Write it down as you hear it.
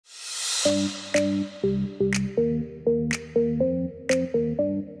Hi,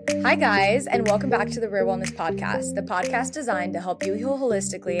 guys, and welcome back to the Real Wellness Podcast, the podcast designed to help you heal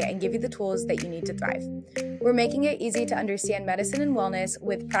holistically and give you the tools that you need to thrive. We're making it easy to understand medicine and wellness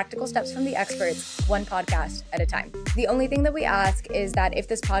with practical steps from the experts, one podcast at a time. The only thing that we ask is that if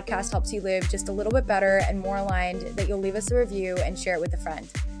this podcast helps you live just a little bit better and more aligned, that you'll leave us a review and share it with a friend.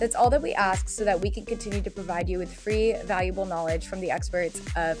 That's all that we ask so that we can continue to provide you with free, valuable knowledge from the experts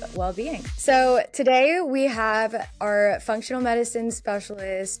of well-being. So today we have our functional medicine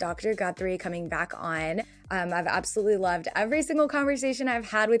specialist, Dr. Guthrie, coming back on. I've absolutely loved every single conversation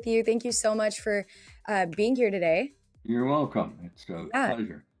I've had with you. Thank you so much for being here today. You're welcome. It's a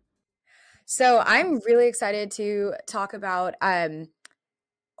pleasure. So I'm really excited to talk about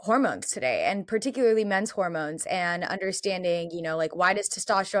hormones today, and particularly men's hormones, and understanding, like, why does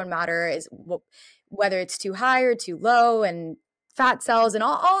testosterone matter, is whether it's too high or too low, and fat cells and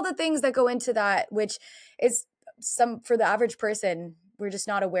all the things that go into that, which is for the average person, we're just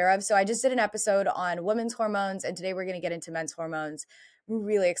not aware of. So I just did an episode on women's hormones, and today we're going to get into men's hormones. I'm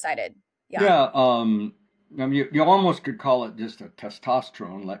really excited. Yeah. I mean, you almost could call it just a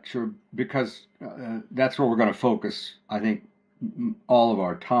testosterone lecture, because that's where we're going to focus, I think, all of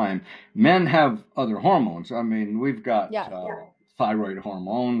our time. Men have other hormones. I mean, we've got thyroid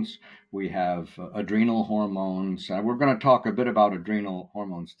hormones, we have adrenal hormones. We're going to talk a bit about adrenal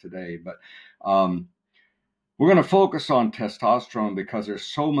hormones today, but we're going to focus on testosterone because there's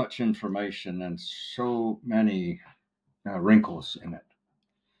so much information and so many wrinkles in it.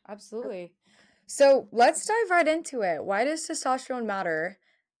 Absolutely. So let's dive right into it. Why does testosterone matter?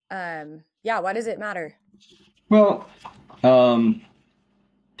 Why does it matter? Well,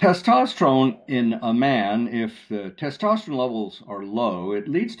 testosterone in a man, if the testosterone levels are low, it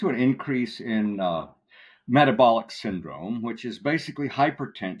leads to an increase in metabolic syndrome, which is basically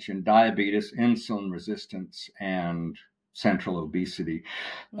hypertension, diabetes, insulin resistance, and central obesity.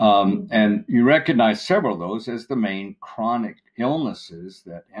 And you recognize several of those as the main chronic illnesses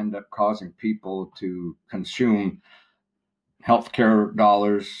that end up causing people to consume healthcare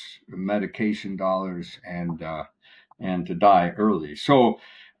dollars, medication dollars, and to die early. So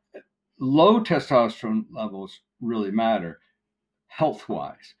low testosterone levels really matter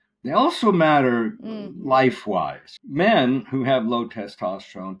health-wise. They also matter life-wise. Men who have low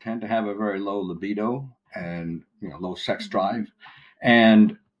testosterone tend to have a very low libido and low sex drive.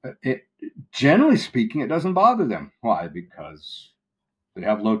 And generally speaking, it doesn't bother them. Why? Because they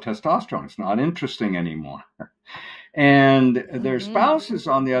have low testosterone. It's not interesting anymore. And their spouses,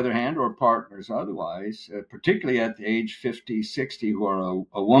 on the other hand, or partners otherwise, particularly at the age 50, 60, who are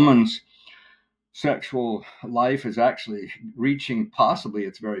a woman's sexual life is actually reaching possibly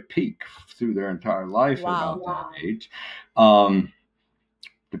its very peak through their entire life about that age,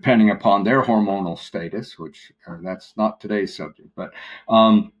 depending upon their hormonal status, which that's not today's subject, but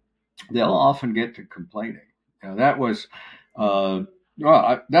they'll often get to complaining. That was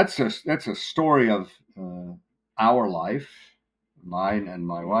that's a story of our life, mine and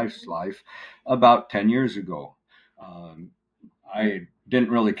my wife's life, about 10 years ago. I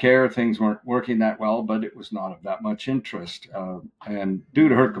didn't really care. Things weren't working that well, but it was not of that much interest. And due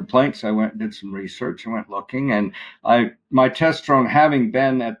to her complaints, I went and did some research and went looking. And my testosterone, having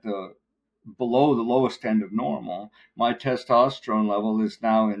been at below the lowest end of normal, my testosterone level is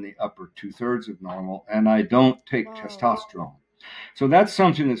now in the upper 2/3 of normal, and I don't take testosterone. So that's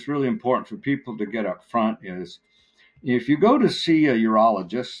something that's really important for people to get up front. Is if you go to see a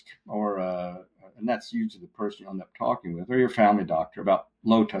urologist and that's usually the person you end up talking with, or your family doctor, about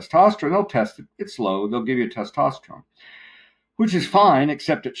low testosterone, they'll test it. It's low. They'll give you testosterone, which is fine,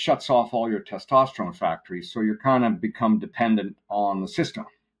 except it shuts off all your testosterone factories. So you're kind of become dependent on the system.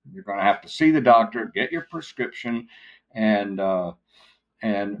 You're going to have to see the doctor, get your prescription, and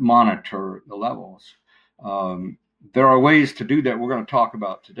monitor the levels. There are ways to do that we're going to talk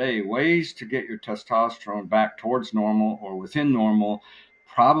about today, ways to get your testosterone back towards normal or within normal,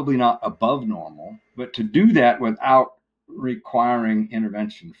 probably not above normal, but to do that without requiring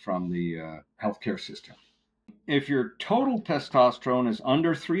intervention from the healthcare system. If your total testosterone is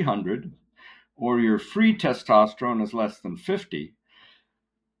under 300 or your free testosterone is less than 50,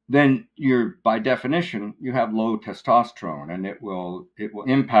 then by definition, you have low testosterone, and it will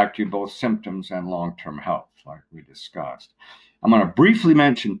impact you both symptoms and long-term health, like we discussed. I'm going to briefly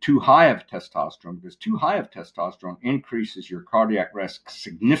mention too high of testosterone, because too high of testosterone increases your cardiac risk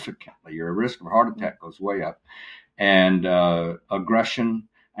significantly. Your risk of heart attack goes way up, and aggression,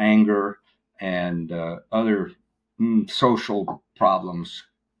 anger, and other social problems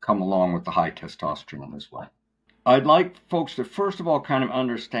come along with the high testosterone as well. I'd like folks to first of all kind of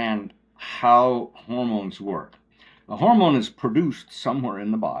understand how hormones work. A hormone is produced somewhere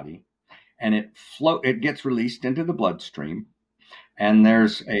in the body, and it gets released into the bloodstream, and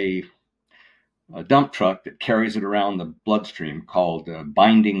there's a dump truck that carries it around the bloodstream called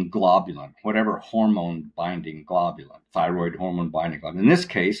binding globulin, whatever hormone binding globulin, thyroid hormone binding globulin. In this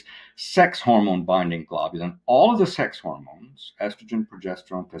case, sex hormone binding globulin. All of the sex hormones, estrogen,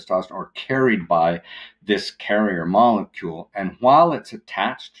 progesterone, testosterone, are carried by this carrier molecule. And while it's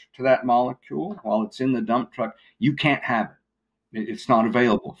attached to that molecule, while it's in the dump truck, you can't have it. It's not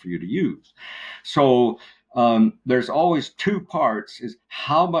available for you to use. So there's always two parts: is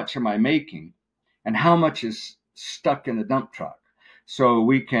how much am I making, and how much is stuck in the dump truck. So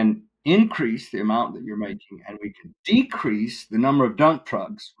we can increase the amount that you're making, and we can decrease the number of dump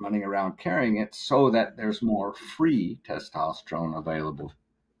trucks running around carrying it, so that there's more free testosterone available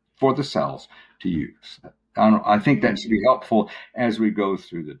for the cells to use. I think that should be helpful as we go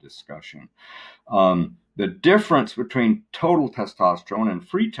through the discussion. The difference between total testosterone and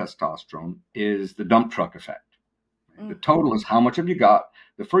free testosterone is the dump truck effect. The total is how much have you got.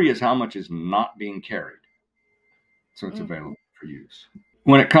 The free is how much is not being carried. So it's available for use.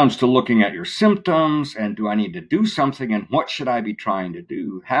 When it comes to looking at your symptoms and do I need to do something and what should I be trying to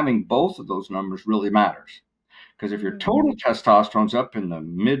do, having both of those numbers really matters. Because if your total testosterone's up in the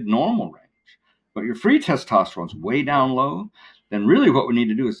mid-normal range, but your free testosterone's way down low, then really what we need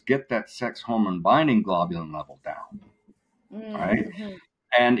to do is get that sex hormone binding globulin level down. Right?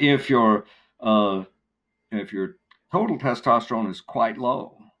 And if your total testosterone is quite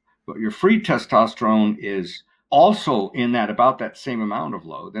low, but your free testosterone is also in about that same amount of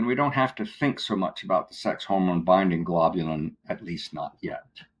low, then we don't have to think so much about the sex hormone binding globulin, at least not yet.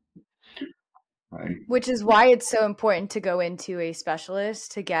 Right? Which is why it's so important to go into a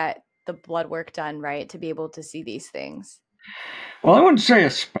specialist to get the blood work done, right? To be able to see these things. Well, I wouldn't say a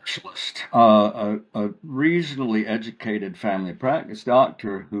specialist, a reasonably educated family practice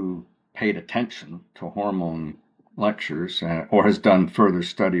doctor who paid attention to hormone lectures or has done further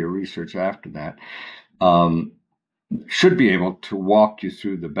study or research after that should be able to walk you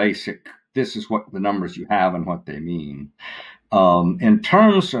through the basic, this is what the numbers you have and what they mean. In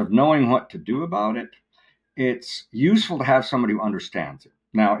terms of knowing what to do about it, it's useful to have somebody who understands it.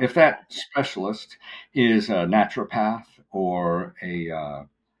 Now, if that specialist is a naturopath or a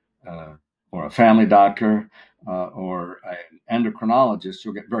family doctor or an endocrinologist,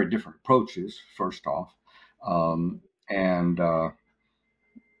 you'll get very different approaches, first off.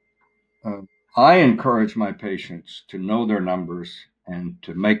 I encourage my patients to know their numbers and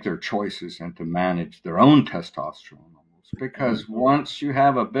to make their choices and to manage their own testosterone levels, because once you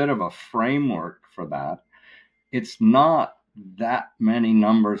have a bit of a framework for that, it's not that many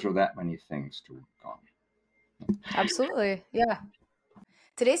numbers or that many things to work on. Absolutely. Yeah.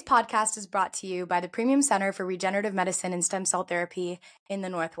 Today's podcast is brought to you by the Premium Center for Regenerative Medicine and Stem Cell Therapy in the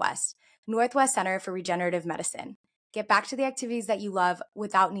Northwest Center for Regenerative Medicine. Get back to the activities that you love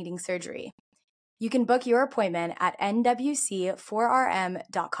without needing surgery. You can book your appointment at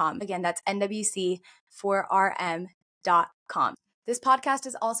nwc4rm.com. Again, that's nwc4rm.com. This podcast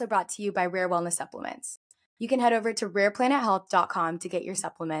is also brought to you by Rare Wellness Supplements. You can head over to rareplanethealth.com to get your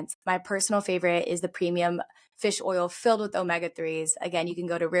supplements. My personal favorite is the premium fish oil filled with omega-3s. Again, you can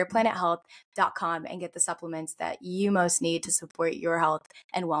go to rareplanethealth.com and get the supplements that you most need to support your health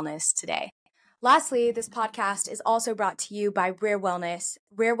and wellness today. Lastly, this podcast is also brought to you by Rare Wellness.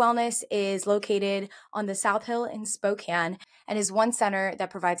 Rare Wellness is located on the South Hill in Spokane and is one center that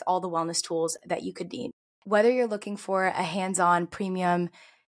provides all the wellness tools that you could need. Whether you're looking for a hands-on premium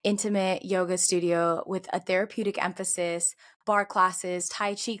intimate yoga studio with a therapeutic emphasis, bar classes,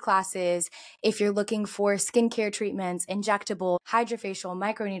 Tai Chi classes, if you're looking for skincare treatments, injectable, hydrofacial,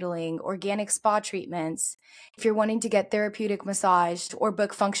 microneedling, organic spa treatments, if you're wanting to get therapeutic massage or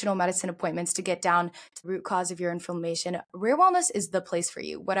book functional medicine appointments to get down to the root cause of your inflammation, Rare Wellness is the place for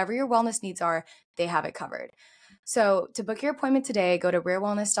you. Whatever your wellness needs are, they have it covered. So to book your appointment today, go to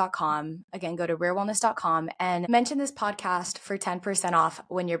rarewellness.com. Again, go to rarewellness.com and mention this podcast for 10% off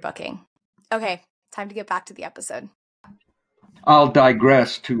when you're booking. Okay, time to get back to the episode. I'll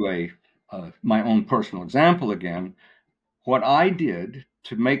digress to my own personal example again. What I did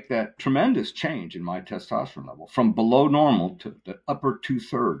to make that tremendous change in my testosterone level from below normal to the upper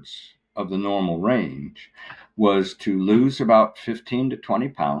 2/3 of the normal range was to lose about 15 to 20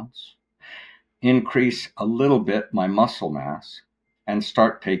 pounds, increase a little bit my muscle mass, and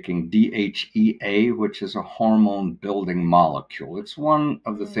start taking DHEA, which is a hormone building molecule. It's one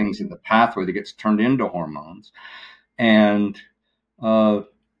of the things in the pathway that gets turned into hormones. And that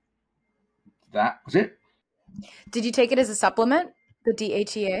was it. Did you take it as a supplement, the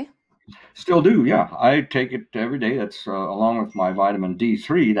DHEA? Still do, yeah. I take it every day. That's along with my vitamin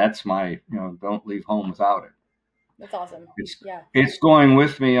D3. That's my, don't leave home without it. That's awesome. It's Yeah. it's going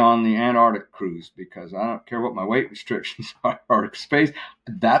with me on the Antarctic cruise because I don't care what my weight restrictions are or space.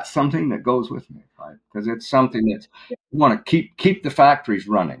 That's something that goes with me, right? Because it's something that you want to keep the factories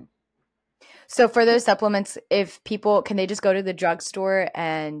running. So for those supplements, if people can they just go to the drugstore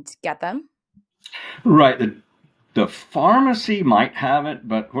and get them? Right. The pharmacy might have it,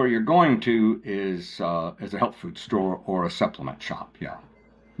 but where you're going to is a health food store or a supplement shop. Yeah,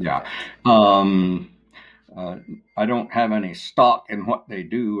 yeah. Perfect. Um, I don't have any stock in what they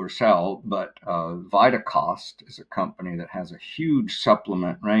do or sell, but VitaCost is a company that has a huge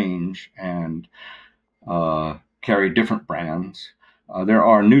supplement range and carry different brands. There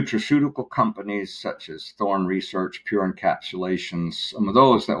are nutraceutical companies such as Thorne Research, Pure Encapsulations, some of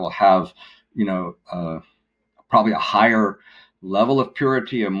those that will have, you know, probably a higher level of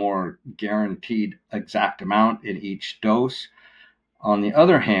purity, a more guaranteed exact amount in each dose. On the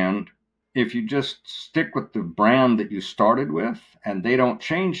other hand, if you just stick with the brand that you started with and they don't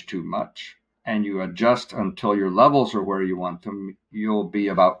change too much and you adjust until your levels are where you want them, you'll be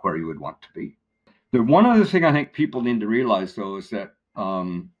about where you would want to be. The one other thing I think people need to realize, though, is that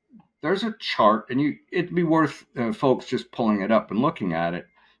there's a chart, and it'd be worth folks just pulling it up and looking at it.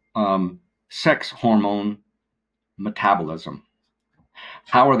 Sex hormone metabolism.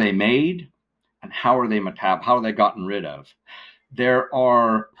 How are they made, and how are they gotten rid of? There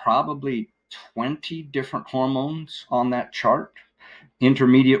are probably 20 different hormones on that chart,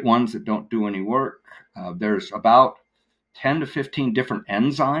 intermediate ones that don't do any work. There's about 10 to 15 different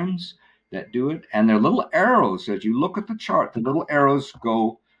enzymes that do it. And they're little arrows. As you look at the chart, the little arrows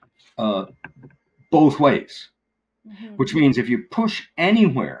go both ways, which means if you push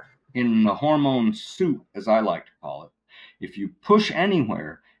anywhere in the hormone soup, as I like to call it, if you push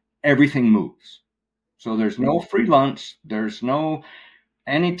anywhere, everything moves. So there's no free lunch. There's no,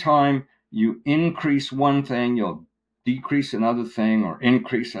 anytime you increase one thing, you'll decrease another thing or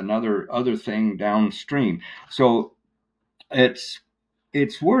increase other thing downstream. So it's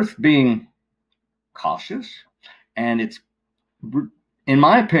worth being cautious, and it's, in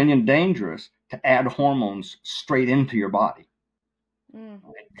my opinion, dangerous to add hormones straight into your body,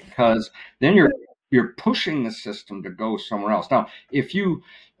 because then you're pushing the system to go somewhere else. Now, if you,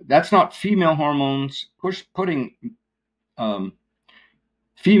 that's not female hormones. Putting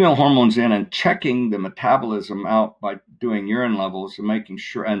female hormones in and checking the metabolism out by doing urine levels and making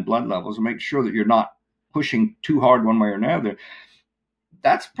sure, and blood levels, and make sure that you're not pushing too hard one way or another,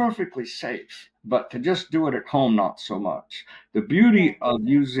 that's perfectly safe. But to just do it at home, not so much. The beauty of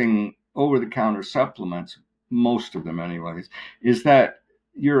using over-the-counter supplements, most of them anyways, is that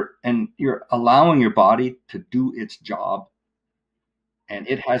you're allowing your body to do its job, and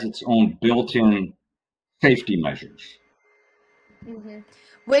it has its own built-in safety measures.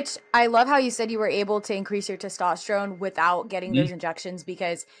 Which I love how you said you were able to increase your testosterone without getting those injections,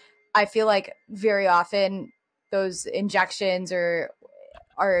 because I feel like very often those injections are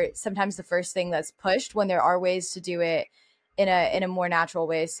sometimes the first thing that's pushed when there are ways to do it in a more natural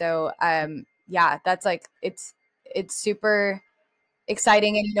way. So yeah, that's like it's super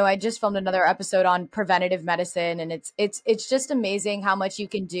exciting. And I just filmed another episode on preventative medicine, and it's just amazing how much you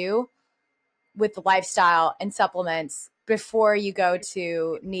can do with lifestyle and supplements before you go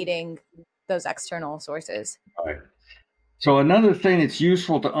to needing those external sources. Right. So another thing that's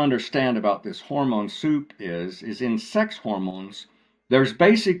useful to understand about this hormone soup is in sex hormones, there's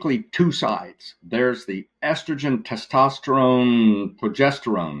basically two sides. There's the estrogen, testosterone,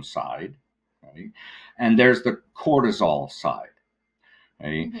 progesterone side, right? And there's the cortisol side.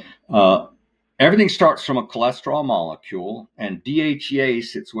 Right? Everything starts from a cholesterol molecule, and DHEA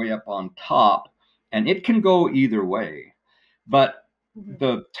sits way up on top, and it can go either way. But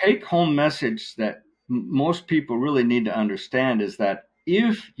the take-home message that most people really need to understand is that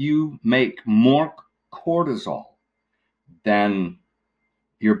if you make more cortisol than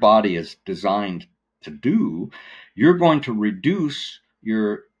your body is designed to do, you're going to reduce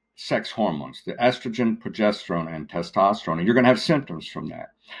your sex hormones, the estrogen, progesterone, and testosterone, and you're going to have symptoms from that.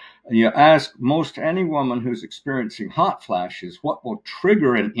 You ask most any woman who's experiencing hot flashes, what will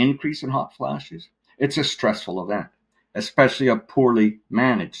trigger an increase in hot flashes? It's a stressful event, especially a poorly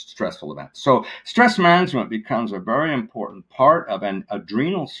managed stressful event. So stress management becomes a very important part of an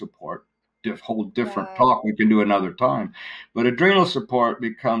adrenal support. Whole different talk we can do another time, but adrenal support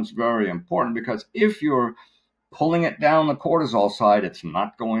becomes very important, because if you're pulling it down the cortisol side, it's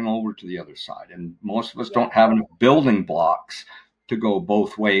not going over to the other side, and most of us don't have enough building blocks to go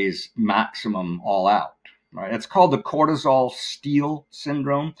both ways, maximum all out. Right? It's called the cortisol steal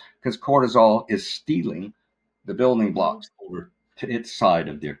syndrome because cortisol is stealing the building blocks over to its side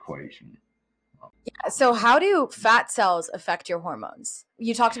of the equation. So how do fat cells affect your hormones?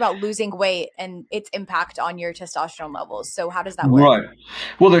 You talked about losing weight and its impact on your testosterone levels. So how does that work? Right.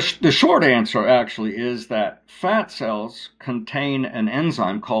 Well, the short answer actually is that fat cells contain an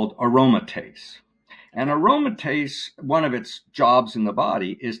enzyme called aromatase. And Okay. aromatase, one of its jobs in the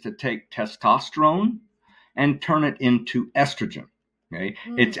body is to take testosterone and turn it into estrogen. Okay.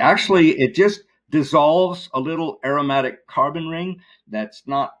 It's Mm-hmm. actually, it just dissolves a little aromatic carbon ring that's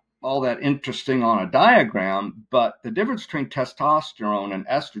not all that interesting on a diagram, but the difference between testosterone and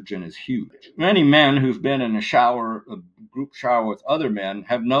estrogen is huge. Many men who've been in a group shower with other men,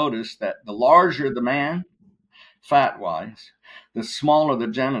 have noticed that the larger the man, fat wise, the smaller the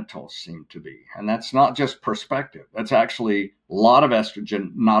genitals seem to be. And that's not just perspective, that's actually a lot of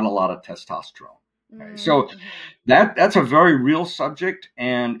estrogen, not a lot of testosterone. Okay. So Mm-hmm. that's a very real subject,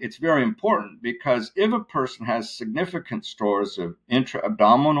 and it's very important because if a person has significant stores of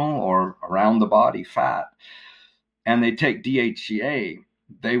intra-abdominal or around the body fat and they take DHEA,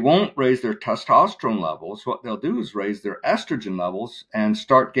 they won't raise their testosterone levels. What they'll do is raise their estrogen levels and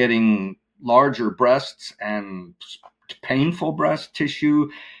start getting larger breasts and painful breast tissue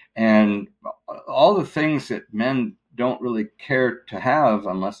and all the things that men don't really care to have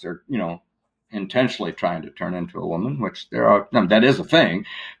unless they're, intentionally trying to turn into a woman, which there are, that is a thing.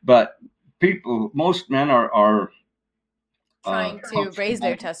 But most men are Trying to raise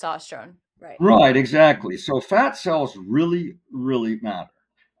their testosterone. Right. right, exactly. So fat cells really, really matter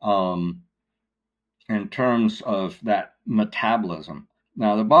um, in terms of that metabolism.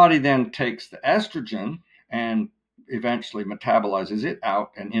 Now, the body then takes the estrogen and eventually metabolizes it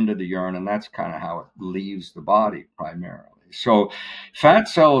out and into the urine, and that's kind of how it leaves the body primarily. So, fat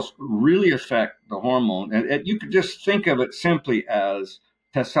cells really affect the hormone, and you could just think of it simply as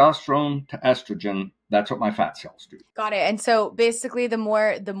testosterone to estrogen. That's what my fat cells do. Got it. And so basically the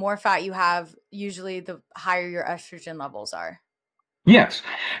more fat you have, usually the higher your estrogen levels are. Yes.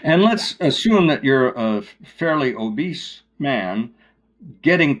 And Yeah. let's assume that you're a fairly obese man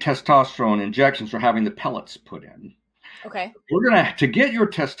getting testosterone injections or having the pellets put in. Okay. We're going to get your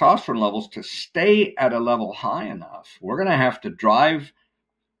testosterone levels to stay at a level high enough. We're going to have to drive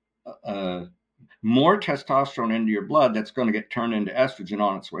uh, more testosterone into your blood that's going to get turned into estrogen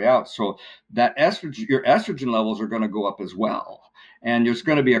on its way out. So that estrogen, your estrogen levels are going to go up as well. And there's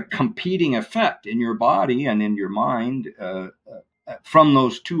going to be a competing effect in your body and in your mind from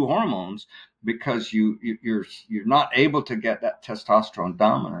those two hormones because you're not able to get that testosterone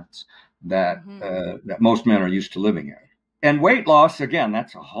dominance Mm-hmm. that most men are used to living in. And weight loss, again,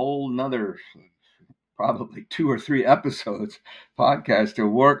 that's a whole nother probably 2 or 3 episodes podcast to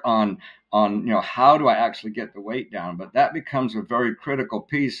work on how do I actually get the weight down. But that becomes a very critical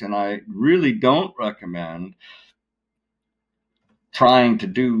piece, and I really don't recommend trying to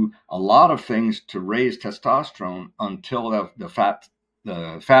do a lot of things to raise testosterone until the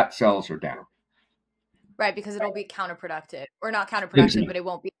fat cells are down. Right, because it'll be counterproductive, or not counterproductive, Exactly. but it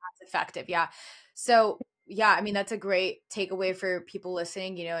won't be as effective. Yeah. So, yeah, I mean, that's a great takeaway for people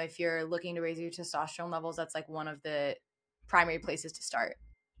listening. If you're looking to raise your testosterone levels, that's like one of the primary places to start.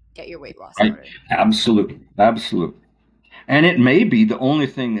 Get your weight loss Right. started. Absolutely. Absolutely. And it may be the only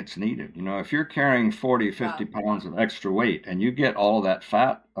thing that's needed. If you're carrying 40, Yeah. 50 pounds of extra weight and you get all that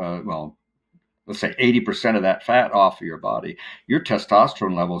fat, well, let's say 80% of that fat off of your body, your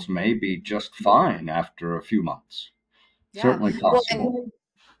testosterone levels may be just fine after a few months. Yeah. Certainly Well, and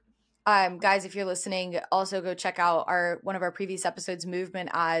possible. guys, if you're listening, also go check out one of our previous episodes, Movement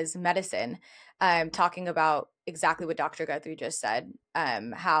as Medicine, talking about exactly what Dr. Guthrie just said,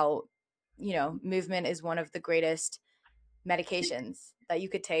 how, movement is one of the greatest medications that you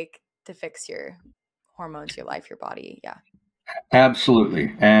could take to fix your hormones, your life, your body. Yeah.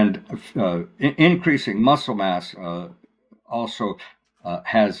 Absolutely. And increasing muscle mass also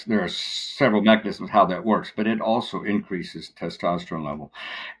there are several mechanisms how that works, but it also increases testosterone level.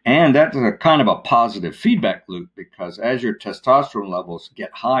 And that's a kind of a positive feedback loop because as your testosterone levels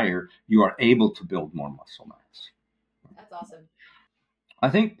get higher, you are able to build more muscle mass. That's awesome. I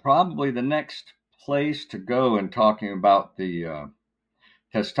think probably the next place to go in talking about the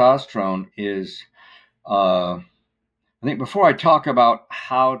testosterone is I think before I talk about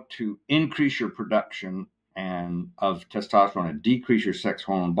how to increase your production and of testosterone and decrease your sex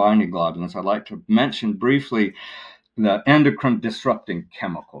hormone binding globulins, I'd like to mention briefly the endocrine disrupting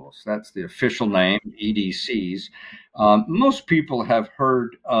chemicals. That's the official name, EDCs. Most people have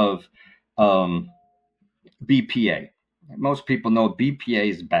heard of um, BPA. Most people know BPA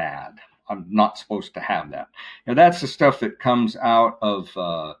is bad. I'm not supposed to have that. Now, that's the stuff that comes out of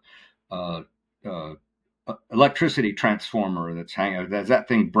uh, uh, electricity transformer that's hanging. As that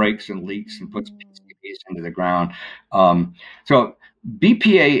thing breaks and leaks and puts PCBs into the ground. So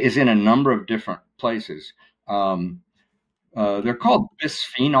BPA is in a number of different places. They're called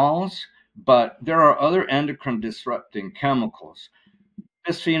bisphenols, but there are other endocrine disrupting chemicals.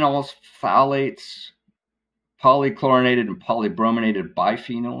 Bisphenols, phthalates, polychlorinated and polybrominated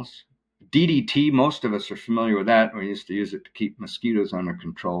biphenyls. DDT, most of us are familiar with that. We used to use it to keep mosquitoes under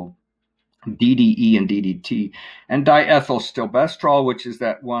control. DDE and DDT, and diethylstilbestrol, which is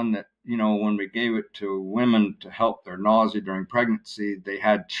that one that, when we gave it to women to help their nausea during pregnancy, they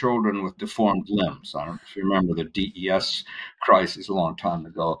had children with deformed limbs. I don't know if you remember the DES crisis a long time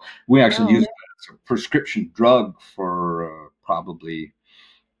ago. We actually used it as a prescription drug for probably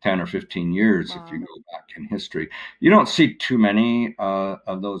 10 or 15 years. If you go back in history, you don't see too many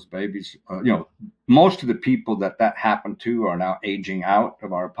of those babies. Most of the people that happened to are now aging out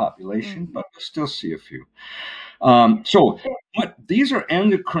of our population, but we'll still see a few. But these are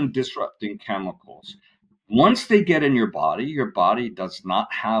endocrine disrupting chemicals. Once they get in your body does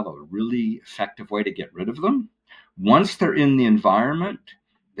not have a really effective way to get rid of them. Once they're in the environment,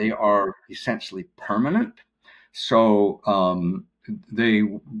 they are essentially permanent. So they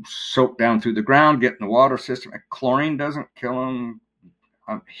soak down through the ground, get in the water system. Chlorine doesn't kill them.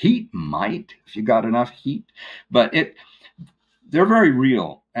 Heat might, if you got enough heat, but they're very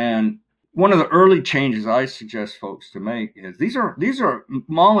real. And one of the early changes I suggest folks to make is these are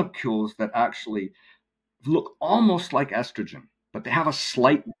molecules that actually look almost like estrogen, but they have a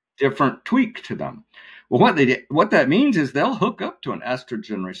slight different tweak to them. Well, what that means is they'll hook up to an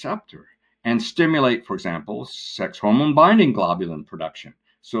estrogen receptor and stimulate, for example, sex hormone binding globulin production.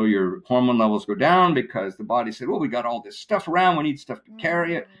 So your hormone levels go down because the body said, well, we got all this stuff around, we need stuff to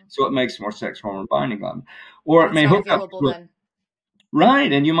carry it, so it makes more sex hormone binding globulin. Or it may hook up to it.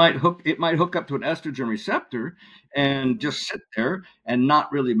 Right, and it might hook up to an estrogen receptor and just sit there and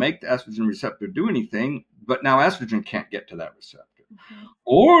not really make the estrogen receptor do anything, but now estrogen can't get to that receptor.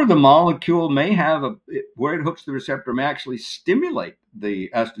 Or the molecule may have where it hooks the receptor may actually stimulate the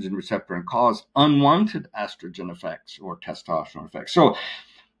estrogen receptor and cause unwanted estrogen effects or testosterone effects. So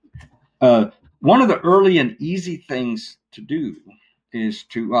one of the early and easy things to do is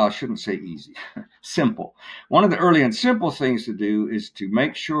to, I shouldn't say easy, simple. One of the early and simple things to do is to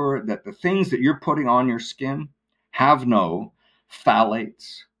make sure that the things that you're putting on your skin have no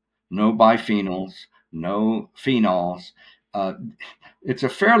phthalates, no biphenyls, no phenols. It's a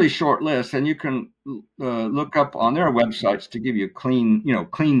fairly short list, and you can look up on their websites to give you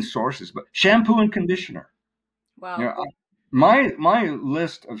clean sources. But shampoo and conditioner. Wow. My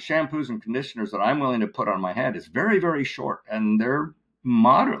list of shampoos and conditioners that I'm willing to put on my head is very, very short, and they're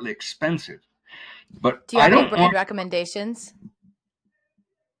moderately expensive. But do you have any brand recommendations?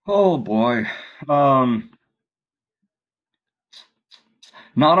 Oh boy.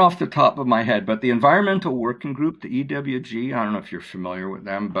 Not off the top of my head, but the Environmental Working Group, the EWG, I don't know if you're familiar with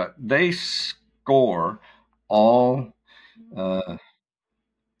them, but they score all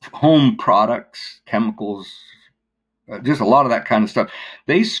home products, chemicals, just a lot of that kind of stuff.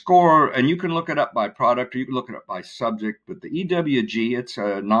 They score, and you can look it up by product or you can look it up by subject, but the EWG, it's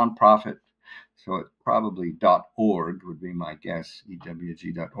a nonprofit. So it's probably .org would be my guess,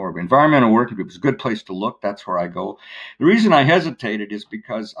 ewg.org. Environmental Working Group is a good place to look. That's where I go. The reason I hesitated is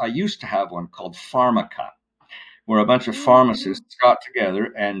because I used to have one called Pharmaca, where a bunch of pharmacists got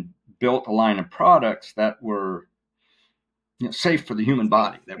together and built a line of products that were safe for the human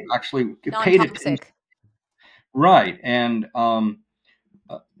body, that were actually paid attention. Right. And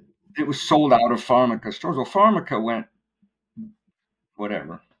it was sold out of Pharmaca stores. Well, Pharmaca went,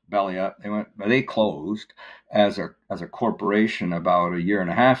 whatever, belly up. They closed as a corporation about a year and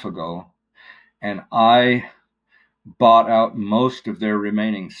a half ago, and I bought out most of their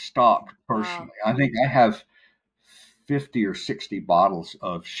remaining stock personally. Wow. I think I have 50 or 60 bottles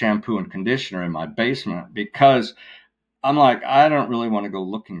of shampoo and conditioner in my basement because I'm like, I don't really want to go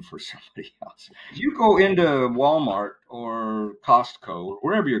looking for somebody else. If you go into Walmart or Costco or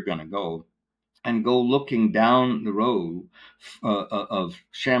wherever you're going to go and go looking down the row of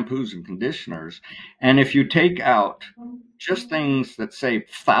shampoos and conditioners, and if you take out just things that say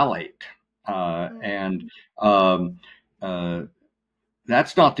phthalate,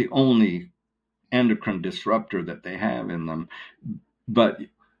 that's not the only endocrine disruptor that they have in them.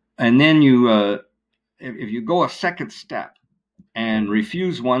 And then if you go a second step and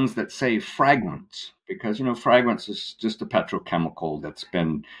refuse ones that say fragrance, because fragrance is just a petrochemical that's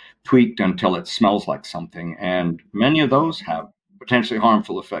been tweaked until it smells like something, and many of those have potentially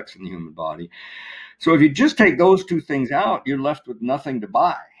harmful effects in the human body. So if you just take those two things out, you're left with nothing to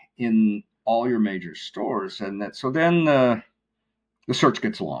buy in all your major stores, and that so then the search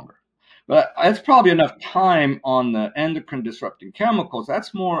gets longer. But that's probably enough time on the endocrine disrupting chemicals.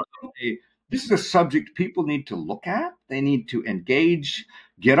 That's more of a this is a subject people need to look at. They need to engage,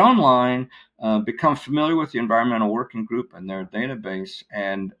 get online, become familiar with the environmental working group and their database,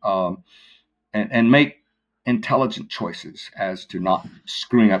 and make intelligent choices as to not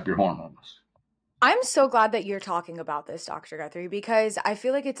screwing up your hormones. I'm so glad that you're talking about this, Dr. Guthrie, because I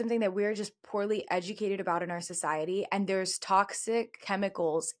feel like it's something that we're just poorly educated about in our society. And there's toxic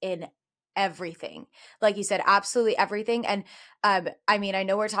chemicals in everything. Like you said, absolutely everything. And I mean, I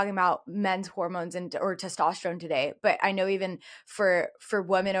know we're talking about men's hormones and or testosterone today, but I know even for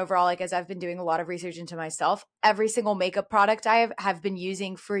women overall, like as I've been doing a lot of research into myself, every single makeup product have been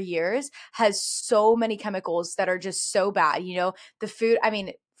using for years has so many chemicals that are just so bad. You know, the food, I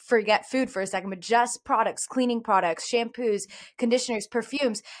mean, forget food for a second, but just products, cleaning products, shampoos, conditioners,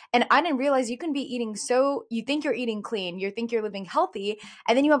 perfumes. And I didn't realize you can be eating you think you're eating clean, you think you're living healthy,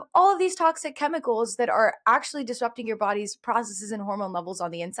 and then you have all of these toxic chemicals that are actually disrupting your body's processes and hormone levels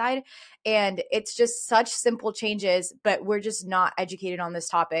on the inside. And it's just such simple changes, but we're just not educated on this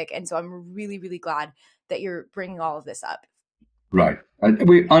topic. And so I'm really, really glad that you're bringing all of this up. Right.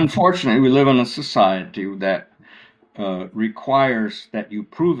 We unfortunately we live in a society that requires that you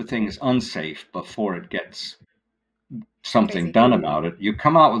prove a thing is unsafe before it gets something Crazy. done about it. You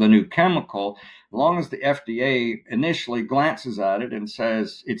come out with a new chemical, as long as the FDA initially glances at it and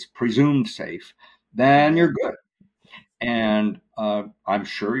says it's presumed safe, then Mhm. you're good. And I'm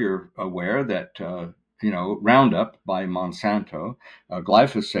sure you're aware that Roundup by Monsanto,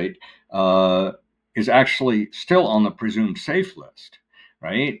 glyphosate, is actually still on the presumed safe list,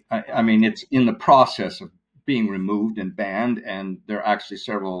 right? I Wow. mean, it's in the process of being removed and banned, and there are actually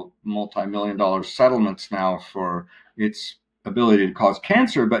several multi-million-dollar settlements now for its ability to cause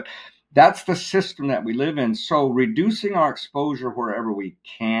cancer. But that's the system that we live in. So reducing our exposure wherever we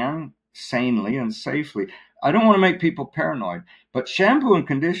can, sanely and safely. I don't want to make people paranoid, but shampoo and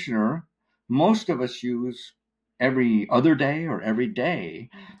conditioner, most of us use every other day or every day,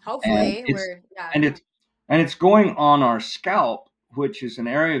 and Hopefully it's we're, yeah. and it's and it's going on our scalp, which is an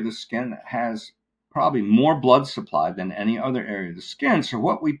area of the skin that has probably more blood supply than any other area of the skin. So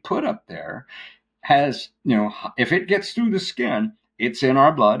what we put up there has, if it gets through the skin, it's in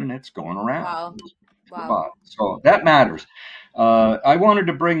our blood and it's going around Wow. the Wow. body. So that matters. I wanted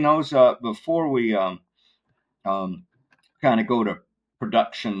to bring those up before we um, kind of go to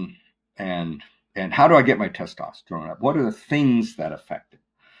production and how do I get my testosterone up? What are the things that affect it?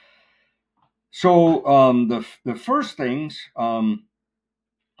 So the first things,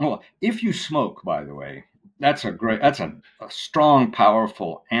 well, if you smoke, by the way, that's a strong,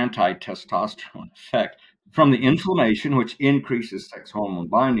 powerful anti-testosterone effect from the inflammation, which increases sex hormone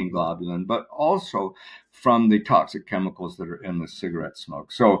binding globulin, but also from the toxic chemicals that are in the cigarette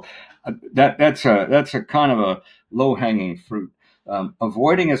smoke. So that's a kind of a low hanging fruit.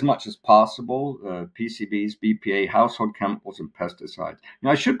 Avoiding as much as possible PCBs, BPA, household chemicals, and pesticides. Now,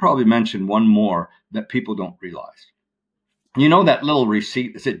 I should probably mention one more that people don't realize. You know that little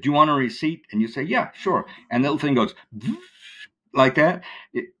receipt that said, "Do you want a receipt?" And you say, "Yeah, sure." And the little thing goes like that.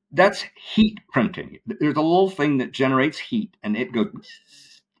 That's heat printing. There's a little thing that generates heat, and it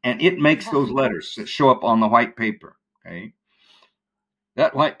goes, and it makes Yeah. those letters that show up on the white paper. Okay,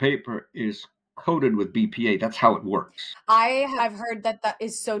 that white paper is coated with BPA. That's how it works. I have heard that that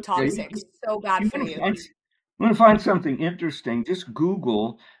is so Yeah, toxic, so bad you for you. want to find something interesting? Just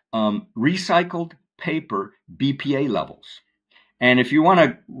Google recycled paper BPA levels. And if you want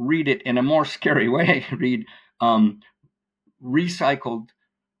to read it in a more scary way, read um, recycled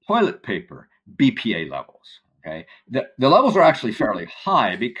toilet paper BPA levels. Okay, the levels are actually fairly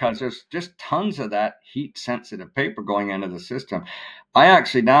high because there's just tons of that heat sensitive paper going into the system. I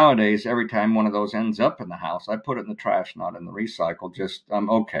actually nowadays, every time one of those ends up in the house, I put it in the trash, not in the recycle. Just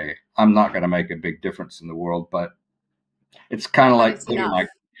okay, I'm not going to make a big difference in the world, but it's kind of But like it's enough.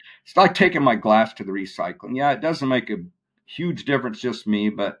 it's like taking my glass to the recycling. Yeah, it doesn't make a huge difference, just me,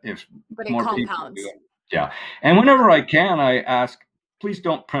 but if But it more people do compounds. it, yeah. And whenever I can, I ask, please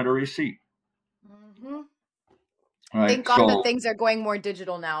don't print a receipt. Hmm. Right. Thank God that So, things are going more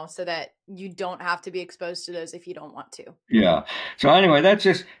digital now so that you don't have to be exposed to those if you don't want to. yeah. So, anyway, that's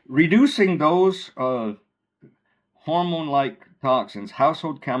just reducing those hormone like toxins,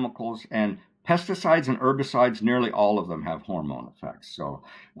 household chemicals, and pesticides and herbicides. Nearly all of them have hormone effects. So,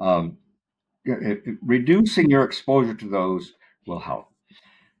 um, reducing your exposure to those will help.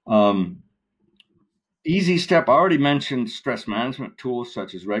 Um, Easy step. I already mentioned stress management tools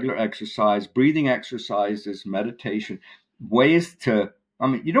such as regular exercise, breathing exercises, meditation, ways to, I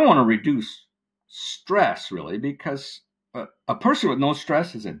mean, you don't want to reduce stress really because a person with no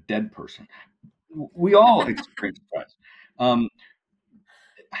stress is a dead person. We all experience stress. Um,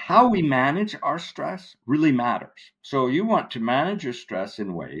 how we manage our stress really matters. So you want to manage your stress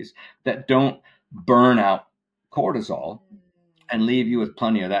in ways that don't burn out cortisol and leave you with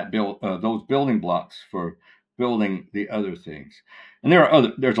plenty of those building blocks for building the other things. And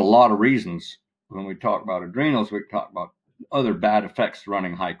there's a lot of reasons when we talk about adrenals, we talk about other bad effects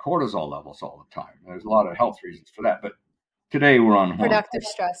running high cortisol levels all the time. There's a lot of health reasons for that, but today we're on hormones. Productive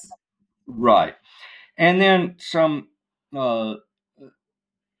stress. Right. And then some uh,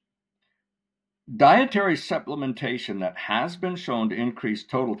 dietary supplementation that has been shown to increase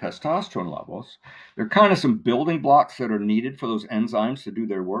total testosterone levels. There are kind of some building blocks that are needed for those enzymes to do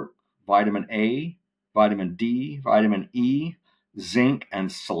their work: vitamin A, vitamin D, vitamin E, zinc,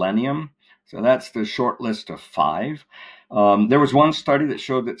 and selenium. So that's the short list of five. There was one study that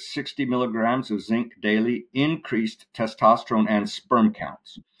showed that 60 milligrams of zinc daily increased testosterone and sperm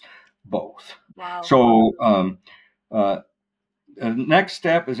counts, both. Wow. So, uh, next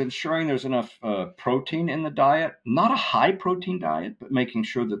step is ensuring there's enough protein in the diet. Not a high protein diet, but making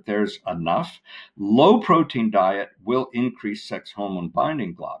sure that there's enough. Low protein diet will increase sex hormone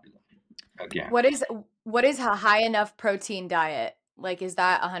binding globulin again. What is a high enough protein diet? Like, is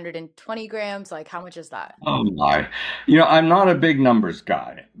that 120 grams? Like, how much is that? Oh my. I'm not a big numbers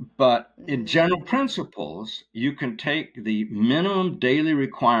guy, but in general Mm, principles, you can take the minimum daily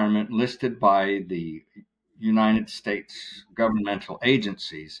requirement listed by the United States governmental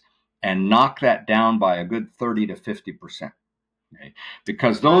agencies and knock that down by a good 30 to 50%. Okay?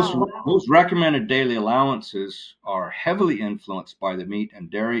 Because wow. those recommended daily allowances are heavily influenced by the meat and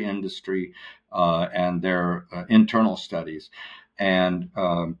dairy industry and their internal studies. And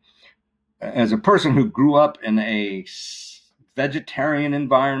as a person who grew up in a vegetarian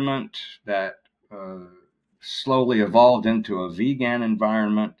environment that uh, slowly evolved into a vegan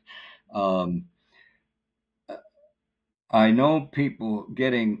environment, um, I know people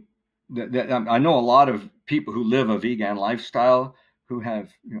getting I know a lot of people who live a vegan lifestyle who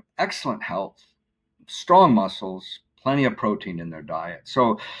have excellent health, strong muscles, plenty of protein in their diet.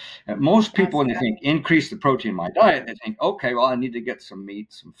 So, most people, That's when they think increase the protein in my diet, they think, okay, well, I need to get some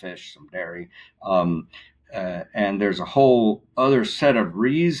meat, some fish, some dairy. Um, and there's a whole other set of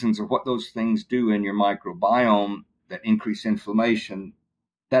reasons of what those things do in your microbiome that increase inflammation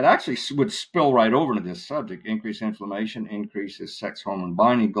that actually would spill right over into this subject. Increased inflammation increases sex hormone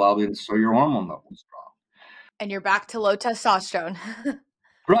binding globulin, so your hormone levels drop. and you're back to low testosterone.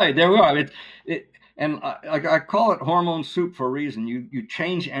 Right, there we are. And I call it hormone soup for a reason. You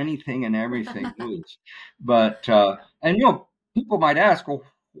change anything and everything moves. But and people might ask, well,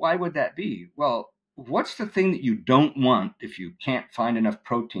 why would that be? Well, what's the thing that you don't want if you can't find enough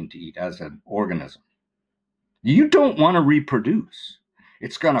protein to eat as an organism? You don't want to reproduce.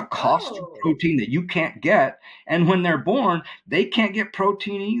 It's going to cost you Oh, protein that you can't get. And when they're born, they can't get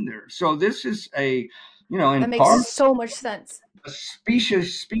protein either. So this is in that makes part so much sense. a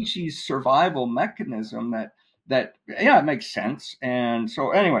species survival mechanism that yeah, it makes sense. And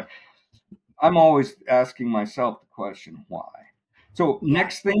so anyway, I'm always asking myself the question, why? So Yeah.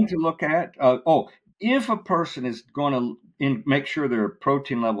 next thing to look at, if a person is going to make sure their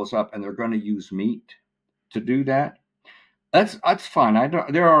protein levels up and they're going to use meat to do that, that's fine. I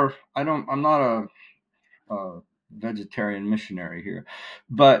don't. There are. I don't. I'm not a vegetarian missionary here,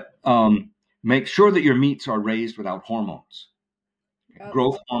 but make sure that your meats are raised without hormones, Yep.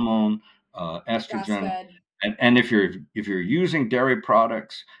 growth hormone, Grass estrogen, fed. and if you're using dairy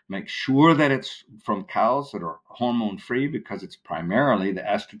products, make sure that it's from cows that are hormone free because it's primarily the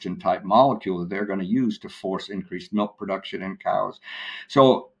estrogen type molecule that they're going to use to force increased milk production in cows.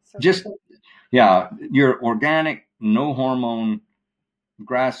 So So just true. yeah, your organic, no hormone,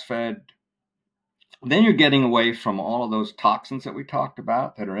 grass fed, then you're getting away from all of those toxins that we talked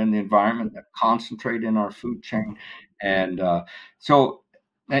about that are in the environment that concentrate in our food chain. And so,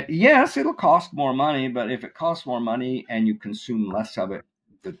 yes, it'll cost more money, but if it costs more money and you consume less of it,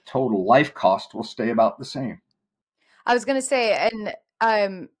 the total life cost will stay about the same. I was gonna say, and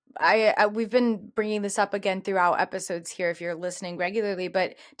we've been bringing this up again throughout episodes here if you're listening regularly,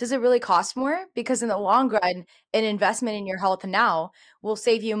 but does it really cost more? Because in the long run, an investment in your health now will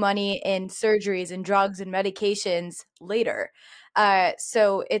save you money in surgeries and drugs and medications later.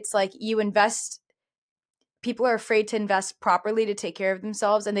 So it's like you invest, people are afraid to invest properly to take care of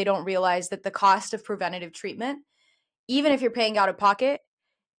themselves, and they don't realize that the cost of preventative treatment, even if you're paying out of pocket,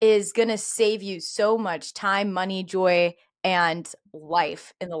 is going to save you so much time, money, joy, and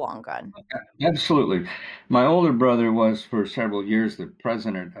life in the long run. Absolutely. My older brother was for several years the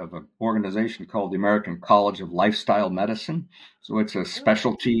president of an organization called the American College of Lifestyle Medicine. So it's a Ooh,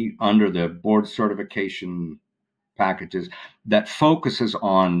 specialty under the board certification packages that focuses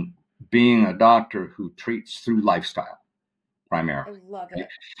on being a doctor who treats through lifestyle primarily. I love Okay? it.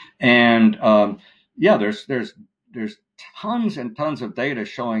 And yeah, there's tons and tons of data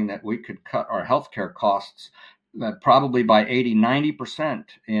showing that we could cut our healthcare costs probably by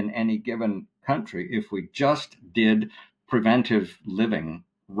 80-90% in any given country if we just did preventive living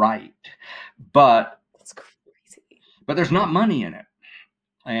right. But That's crazy. there's not money in it,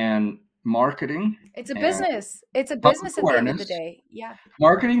 and marketing It's a and business. It's a public business at the end of the awareness day. Yeah.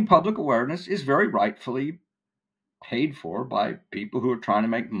 public awareness is very rightfully paid for by people who are trying to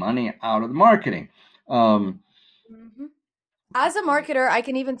make money out of the marketing. Um, Mhm. As a marketer, I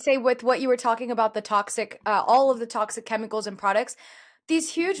can even say with what you were talking about the toxic, all of the toxic chemicals and products,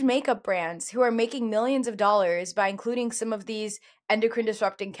 these huge makeup brands who are making millions of dollars by including some of these endocrine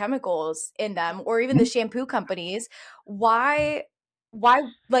disrupting chemicals in them, or even the shampoo companies, why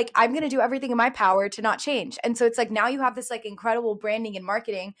like I'm going to do everything in my power to not change. And so it's like now you have this like incredible branding and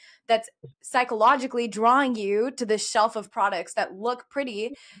marketing that's psychologically drawing you to this shelf of products that look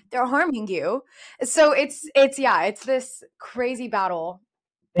pretty, they're harming you. So it's yeah, it's this crazy battle.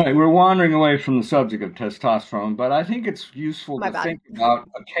 right, we're wandering away from the subject of testosterone, but I think it's useful My to bad. think about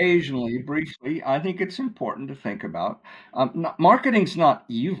occasionally, briefly. I think it's important to think about. Marketing's not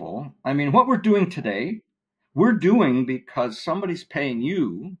evil. I mean, what we're doing today, we're doing because somebody's paying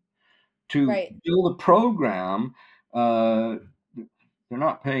you to Right. build a program. Uh, they're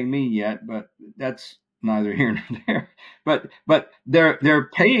not paying me yet, but that's neither here nor there. But they're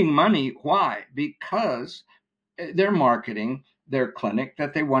paying money. Why? Because they're marketing their clinic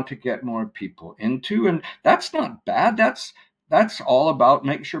that they want to get more people into, and that's not bad. That's all about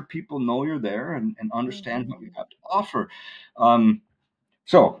making sure people know you're there and understand what you Mhm. have to offer. Um,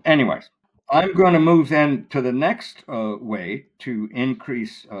 so, anyways, I'm going to move then to the next way to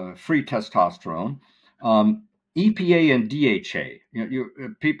increase free testosterone. Um, EPA and DHA.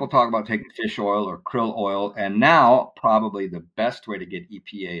 People talk about taking fish oil or krill oil, and now probably the best way to get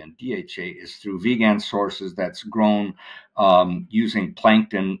EPA and DHA is through vegan sources that's grown using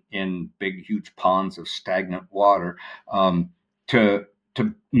plankton in big, huge ponds of stagnant water to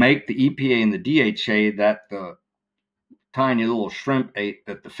make the EPA and the DHA that the tiny little shrimp ate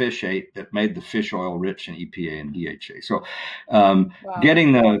that the fish ate that made the fish oil rich in EPA and DHA. So um, Wow.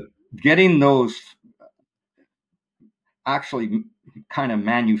 getting those actually kind of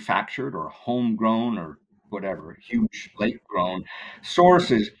manufactured or homegrown or whatever, huge lake grown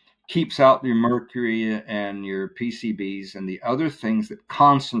sources keeps out your mercury and your PCBs and the other things that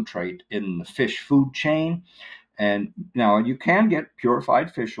concentrate in the fish food chain. And now you can get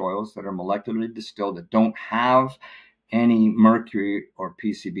purified fish oils that are molecularly distilled that don't have any mercury or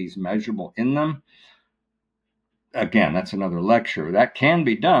PCBs measurable in them. Again, that's another lecture. That can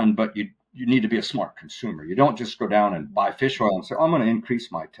be done, but you need to be a smart consumer. You don't just go down and buy fish oil and say, oh, I'm going to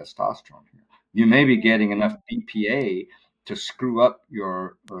increase my testosterone here. You may be getting enough BPA to screw up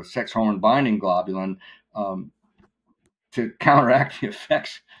your sex hormone binding globulin um, to counteract the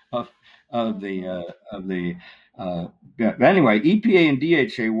effects of of the Mhm. of the but anyway, EPA and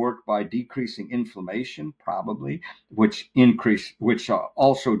DHA work by decreasing inflammation, probably, which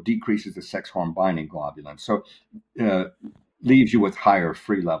also decreases the sex hormone binding globulin, so uh, leaves you with higher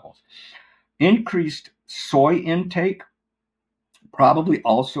free levels. Increased soy intake probably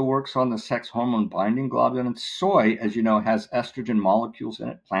also works on the sex hormone binding globulin. Soy, as you know, has estrogen molecules in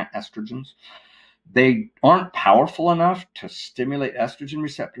it, plant estrogens. They aren't powerful enough to stimulate estrogen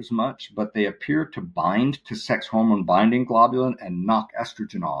receptors much, but they appear to bind to sex hormone binding globulin and knock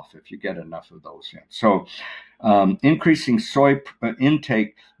estrogen off if you get enough of those in. So, increasing soy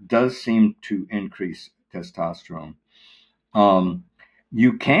intake does seem to increase testosterone. Um,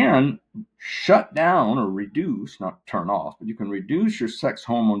 you can shut down or reduce, not turn off, but you can reduce your sex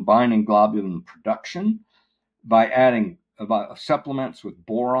hormone binding globulin production by adding supplements with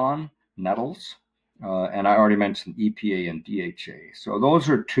boron, nettles, and I already mentioned EPA and DHA. So those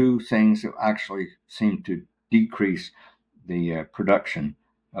are two things that actually seem to decrease the production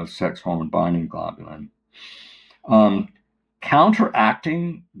of sex hormone binding globulin. Um,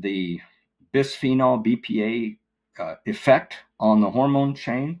 Counteracting the bisphenol BPA effect on the hormone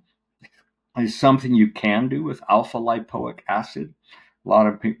chain is something you can do with alpha lipoic acid. A lot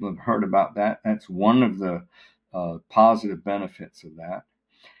of people have heard about that. That's one of the positive benefits of that.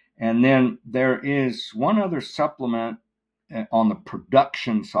 And then there is one other supplement. on the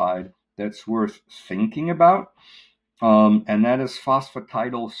production side that's worth thinking about, and that is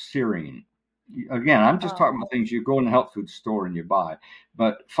phosphatidylserine. Again, I'm just talking about things you go in the health food store and you buy,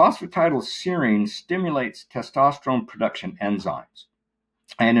 but phosphatidylserine stimulates testosterone production enzymes.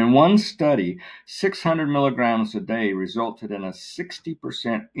 And in one study, 600 milligrams a day resulted in a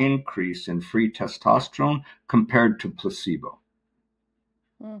 60% increase in free testosterone compared to placebo.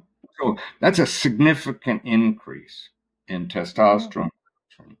 So that's a significant increase in testosterone.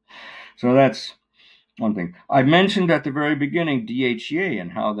 So that's one thing. I mentioned at the very beginning DHEA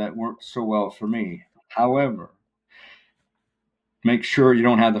and how that works so well for me. However, make sure you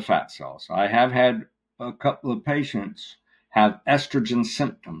don't have the fat cells. I have had a couple of patients have estrogen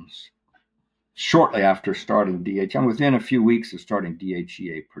symptoms shortly after starting DHEA. I'm within a few weeks of starting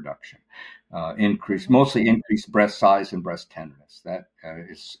DHEA production. Mostly increased breast size and breast tenderness. That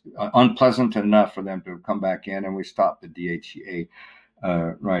is unpleasant enough for them to come back in, and we stopped the DHEA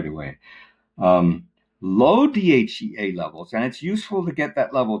right away. Low DHEA levels, and it's useful to get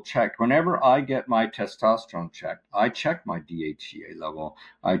that level checked. Whenever I get my testosterone checked, I check my DHEA level.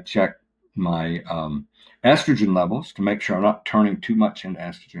 I check my estrogen levels to make sure I'm not turning too much into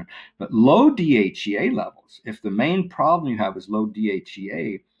estrogen. But low DHEA levels, if the main problem you have is low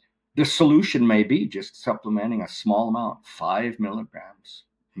DHEA, the solution may be just supplementing a small amount, 5 milligrams,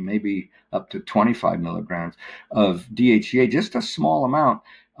 maybe up to 25 milligrams of DHEA, just a small amount.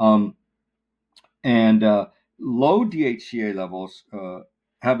 And low DHEA levels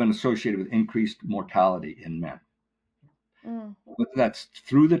have been associated with increased mortality in men. Whether that's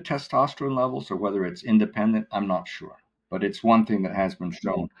through the testosterone levels or whether it's independent, I'm not sure. But it's one thing that has been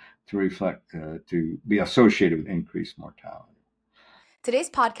shown to reflect, to be associated with increased mortality. Today's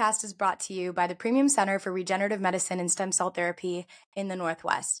podcast is brought to you by the Premium Center for Regenerative Medicine and Stem Cell Therapy in the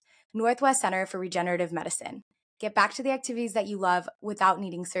Northwest Center for Regenerative Medicine. Get back to the activities that you love without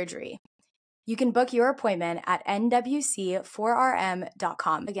needing surgery. You can book your appointment at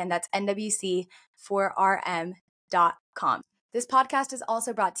nwc4rm.com. Again, that's nwc4rm.com. This podcast is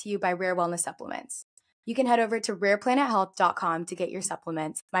also brought to you by Rare Wellness Supplements. You can head over to rareplanethealth.com to get your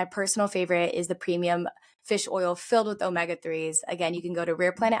supplements. My personal favorite is the premium fish oil filled with omega-3s. Again, you can go to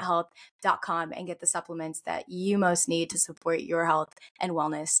rareplanethealth.com and get the supplements that you most need to support your health and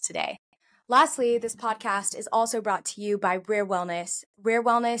wellness today. Lastly, this podcast is also brought to you by Rare Wellness. Rare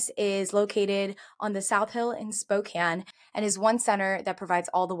Wellness is located on the South Hill in Spokane and is one center that provides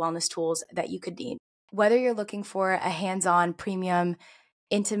all the wellness tools that you could need. Whether you're looking for a hands-on, premium,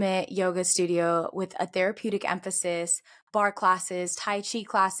 intimate yoga studio with a therapeutic emphasis, bar classes, Tai Chi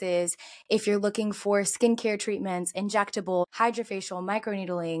classes, if you're looking for skincare treatments, injectable, hydrofacial,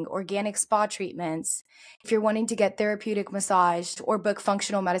 microneedling, organic spa treatments, if you're wanting to get therapeutic massage or book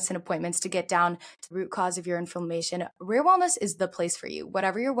functional medicine appointments to get down to the root cause of your inflammation, Rare Wellness is the place for you.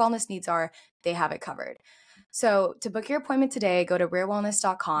 Whatever your wellness needs are, they have it covered. So to book your appointment today, go to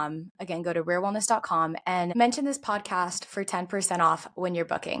rarewellness.com. Again, go to rarewellness.com and mention this podcast for 10% off when you're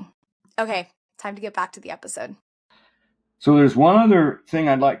booking. Okay, time to get back to the episode. So there's one other thing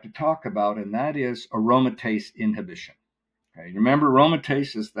I'd like to talk about, and that is aromatase inhibition. Okay, remember,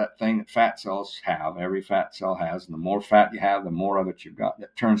 aromatase is that thing that fat cells have. Every fat cell has, and the more fat you have, the more of it you've got.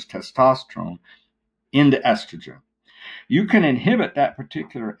 That turns testosterone into estrogen. You can inhibit that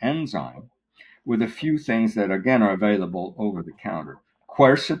particular enzyme with a few things that, again, are available over the counter.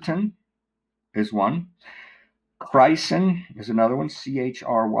 Quercetin is one. Chrysin is another one,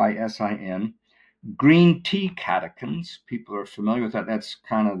 Chrysin. Green tea catechins, people are familiar with that. That's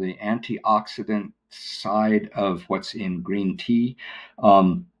kind of the antioxidant side of what's in green tea.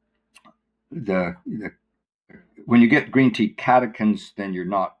 When you get green tea catechins, then you're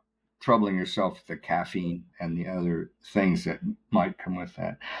not troubling yourself with the caffeine and the other things that might come with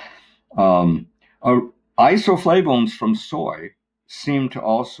that. Isoflavones from soy seem to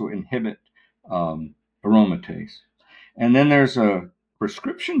also inhibit aromatase. And then there's a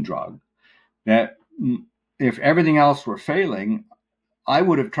prescription drug that, if everything else were failing, I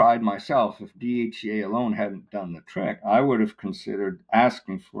would have tried myself. If DHEA alone hadn't done the trick, I would have considered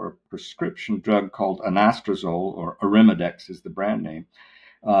asking for a prescription drug called anastrozole, or Arimidex is the brand name.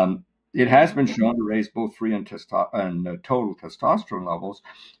 It has been shown to raise both free and total testosterone levels.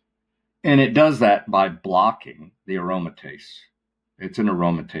 And it does that by blocking the aromatase. It's an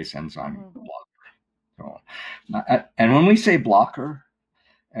aromatase enzyme blocker. So, and when we say blocker,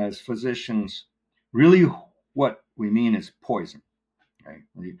 as physicians, really what we mean is poison. Okay?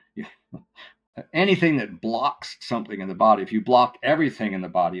 Anything that blocks something in the body, if you block everything in the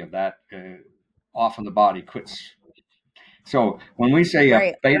body of that, often the body quits. So when we say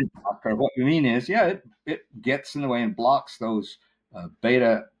a beta blocker, what we mean is, it it gets in the way and blocks those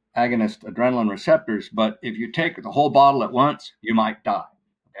beta agonist adrenaline receptors. But if you take the whole bottle at once, you might die.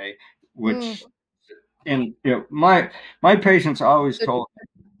 Okay, Mm. which in my patients always So told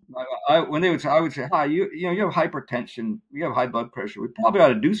when they would say, I would say, hi, you have hypertension, you have high blood pressure. We probably ought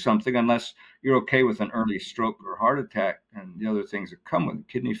to do something unless you're okay with an early stroke or heart attack and the other things that come with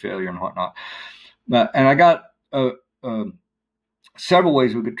kidney failure and whatnot. And I got uh, several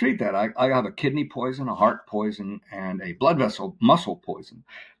ways we could treat that. I have a kidney poison, a heart poison, and a blood vessel muscle poison.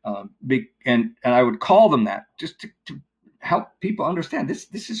 And I would call them that just to help people understand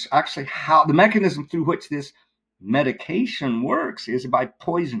this is actually how the mechanism through which this medication works is by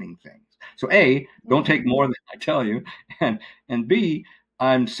poisoning things. So A, don't take more than I tell you, and B,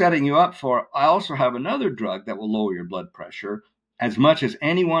 I'm setting you up for I also have another drug that will lower your blood pressure as much as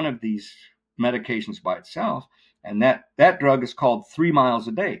any one of these medications by itself. And that drug is called 3 miles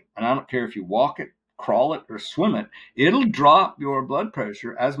a day. And I don't care if you walk it, crawl it, or swim it, it'll drop your blood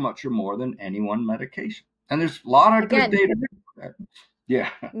pressure as much or more than any one medication. And there's a lot of good again, data for that. Yeah.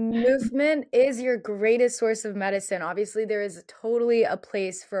 movement is your greatest source of medicine. Obviously, there is totally a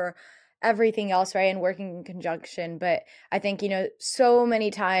place for everything else, right? And working in conjunction. But I think, so many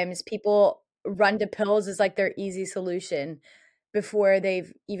times people run to pills as like their easy solution before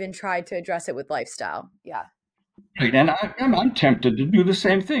they've even tried to address it with lifestyle. Yeah. Right. And I'm tempted to do the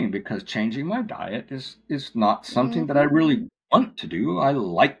same thing because changing my diet is not something that I Hmm. really want to do. I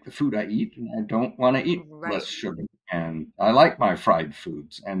like the food I eat and I don't want to eat less Right. sugar. And I like my fried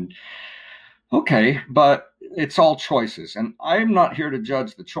foods. And okay, but it's all choices. And I'm not here to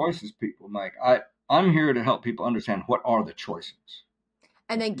judge the choices people make. I'm here to help people understand what are the choices.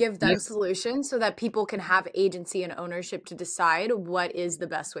 And then give them Yes. solutions so that people can have agency and ownership to decide what is the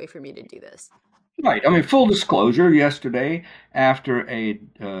best way for me to do this. Right. I mean, full disclosure, yesterday, after a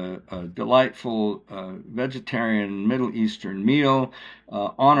delightful vegetarian Middle Eastern meal,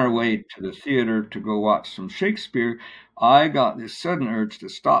 on our way to the theater to go watch some Shakespeare, I got this sudden urge to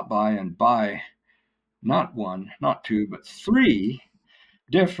stop by and buy not one, not two, but three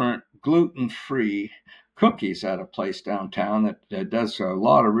different gluten-free cookies at a place downtown that does a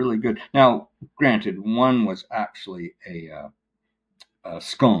lot of really good. Now, granted, one was actually a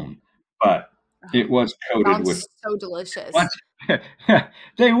scone, but Oh, it was coated with sounds so what? delicious.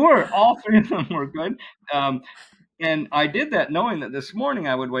 They were. All three of them were good. Um, and I did that knowing that this morning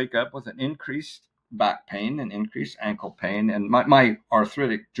I would wake up with an increased back pain and increased ankle pain, and my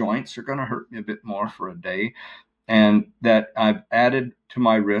arthritic joints are going to hurt me a bit more for a day, and that I've added to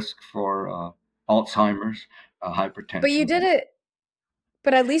my risk for Alzheimer's, But you hypertension. did it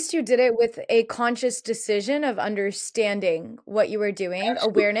But at least you did it with a conscious decision of understanding what you were doing,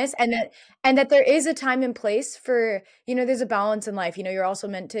 Absolutely. awareness, and that there is a time and place for, there's a balance in life. You're also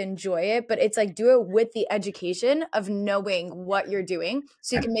meant to enjoy it, but it's like do it with the education of knowing what you're doing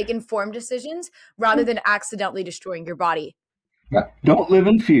so you can make informed decisions rather than accidentally destroying your body. Don't live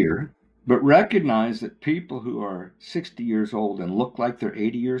in fear, but recognize that people who are 60 years old and look like they're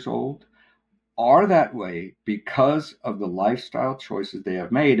 80 years old are that way because of the lifestyle choices they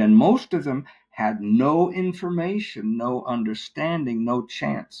have made. And most of them had no information, no understanding, no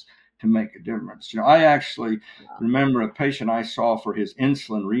chance to make a difference. I actually Wow. remember a patient I saw for his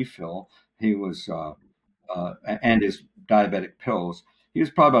insulin refill. He was, and his diabetic pills. He was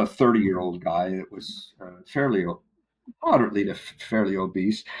probably about a 30-year-old guy that was fairly moderately to fairly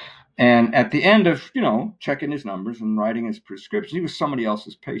obese. And at the end of, checking his numbers and writing his prescription, he was somebody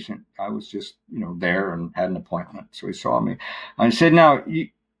else's patient. I was just, there and had an appointment. So he saw me. I said, now,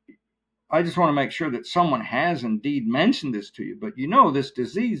 I just want to make sure that someone has indeed mentioned this to you, but this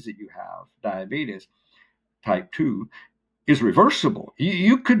disease that you have, diabetes type 2, is reversible.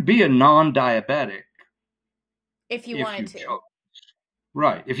 You could be a non-diabetic If you if wanted you to. chose.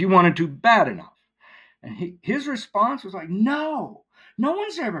 Right. If you wanted to bad enough. And his response was like, no, no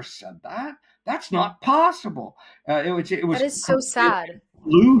one's ever said that. That's not possible. That is so It sad.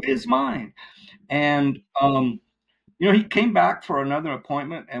 blew his mind. And, he came back for another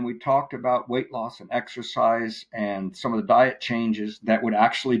appointment and we talked about weight loss and exercise and some of the diet changes that would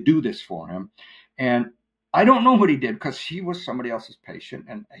actually do this for him. And I don't know what he did because he was somebody else's patient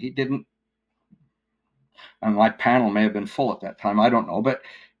and he didn't, and my panel may have been full at that time. I don't know. But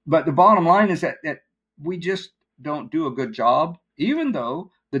the bottom line is that we just don't do a good job, even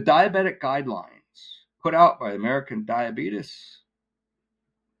though the diabetic guidelines put out by American Diabetes,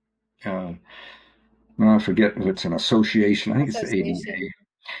 uh, I forget if it's an association. I think it's the Association. ADA.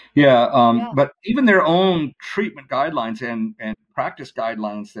 Yeah, Yeah. but even their own treatment guidelines and practice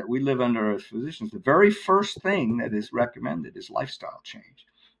guidelines that we live under as physicians, the very first thing that is recommended is lifestyle change.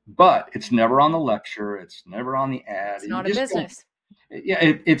 but it's never on the Mhm. lecture. It's never on the ad. It's You not a just don't. business. Yeah,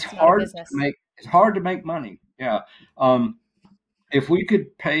 it's It's not a hard to business. make. It's hard to make money. Yeah. Um, if we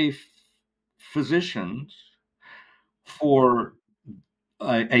could pay physicians for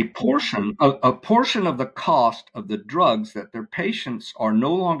a portion of the cost of the drugs that their patients are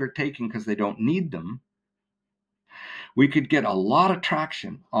no longer taking because they don't need them, we could get a lot of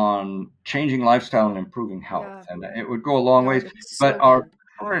traction on changing lifestyle and improving health, Yeah, and it would go a long that would ways. be But so our good.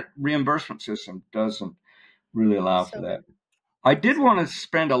 current reimbursement system doesn't really allow for So that. good. I did So want to good.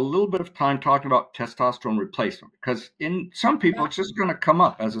 spend a little bit of time talking about testosterone replacement because in some people Yeah. it's just going to come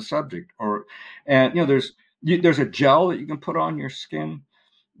up as a subject, or and Yeah. there's a gel that you can put on your skin.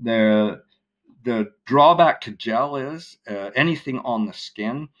 The the drawback to gel is anything on the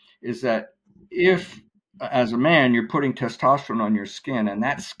skin is that if as a man you're putting testosterone on your skin and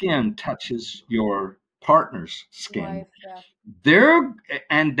that skin touches your partner's skin, Wife. Yeah. they're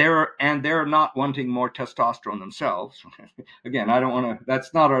they're not wanting more testosterone themselves. Again, I don't want to,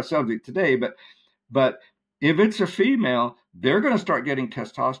 that's not our subject today, but if it's a female, they're going to start getting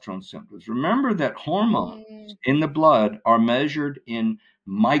testosterone symptoms. Remember that hormones Mm, in the blood are measured in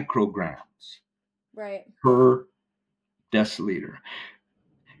micrograms right. per deciliter.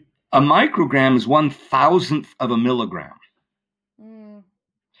 A microgram is 1,000th of a milligram. Mm,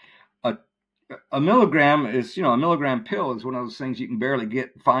 A, a milligram is, a milligram pill is one of those things you can barely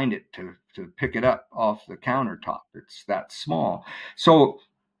find it to pick it up off the countertop. It's that small. So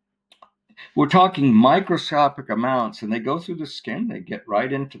we're talking microscopic amounts, and they go through the skin, they get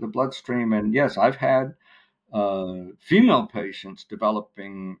right into the bloodstream. And yes, I've had female patients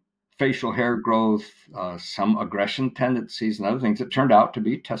developing facial hair growth, some aggression tendencies, and other things that turned out to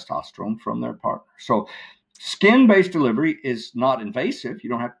be testosterone from their partner. So, skin based delivery is not invasive. You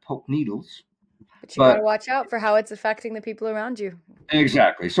don't have to poke needles, but you got to but watch out for how it's affecting the people around you.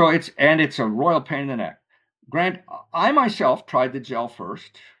 exactly. So, it's a royal pain in the neck. Grant, I myself tried the gel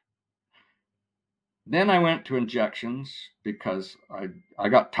first. Then I went to injections because I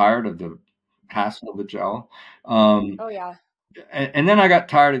got tired of the hassle of the gel. Um, Oh yeah. and then I got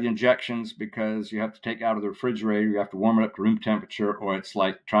tired of the injections because you have to take it out of the refrigerator, you have to warm it up to room temperature, or it's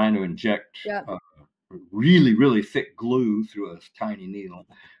like trying to inject Yeah. really, really thick glue through a tiny needle.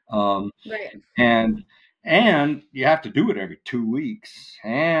 Um, Right. and and you have to do it every 2 weeks.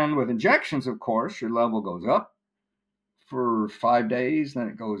 And with injections, of course, your level goes up for 5 days, then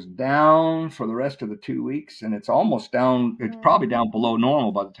it goes down for the rest of the 2 weeks, and it's almost down. It's Mm, probably down below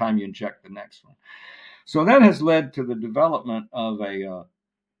normal by the time you inject the next one. So that has led to the development of a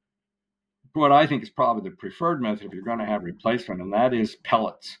what I think is probably the preferred method if you're going to have replacement, and that is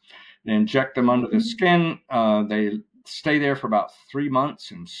pellets. They inject them under mm-hmm. the skin. They stay there for about 3 months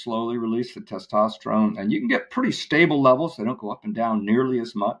and slowly release the testosterone. And you can get pretty stable levels. They don't go up and down nearly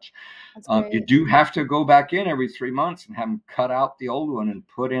as much. That's You great. do have to go back in every 3 months and have them cut out the old one and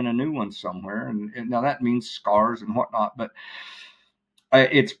put in a new one somewhere. And now that means scars and whatnot, but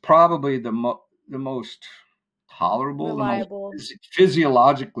it's probably the most tolerable, the most Reliable.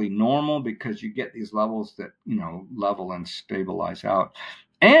 physiologically normal because you get these levels that level and stabilize out.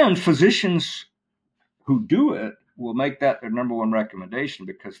 And physicians who do it will make that their number one recommendation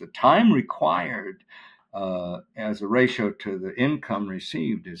because the time required as a ratio to the income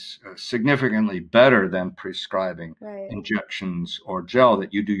received is significantly better than prescribing Right. injections or gel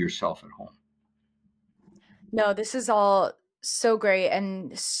that you do yourself at home. No, this is all so great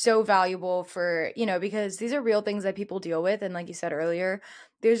and so valuable for, because these are real things that people deal with. And like you said earlier,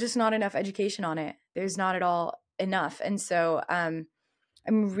 there's just not enough education on it. There's not at all enough. And so I'm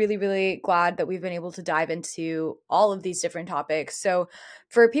really, really glad that we've been able to dive into all of these different topics. So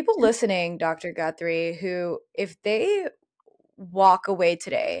for people listening, Dr. Guthrie, who if they walk away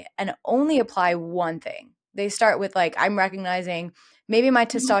today and only apply one thing, they start with like, I'm recognizing maybe my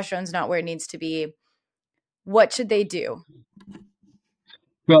testosterone's not where it needs to be. What should they do?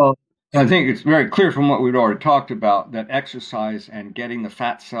 Well, I think it's very clear from what we've already talked about that exercise and getting the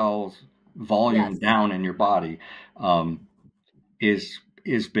fat cells volume Yes. down in your body um, is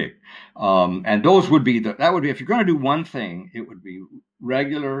big. And those would be that would be if you're going to do one thing, it would be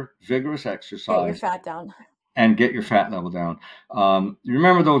regular, vigorous Get your exercise fat down. and get your fat level down. You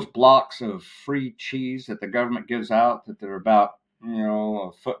remember those blocks of free cheese that the government gives out that they're about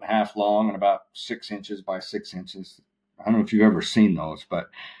a foot and a half long and about 6 inches by 6 inches. I don't know if you've ever seen those, but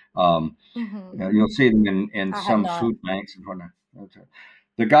um, Hmm. you'll see them in I have some not. food banks and whatnot.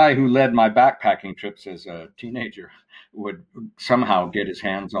 The guy who led my backpacking trips as a teenager would somehow get his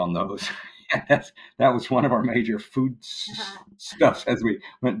hands on those. That was one of our major food stuffs as we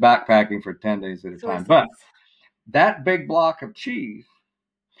went backpacking for 10 days at a time. But Sources. that big block of cheese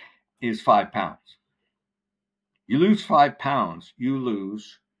is 5 pounds. You lose 5 pounds, you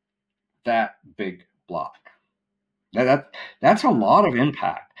lose that big block. That's a lot of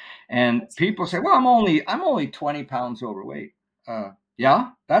impact. And people say, well, I'm only 20 pounds overweight. Yeah,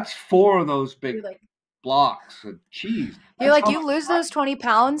 that's 4 of those big blocks of cheese. You're like, you lose those 20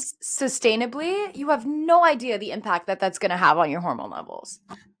 pounds sustainably, you have no idea the impact that that's going to have on your hormone levels.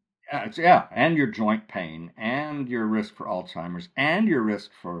 Yeah, and your joint pain, and your risk for Alzheimer's, and your risk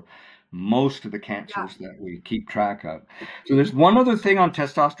for most of the cancers that we keep track of. So there's one other thing on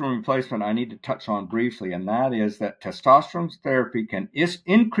testosterone replacement I need to touch on briefly, and that is that testosterone therapy can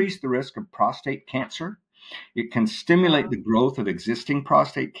increase the risk of prostate cancer. It can stimulate the growth of existing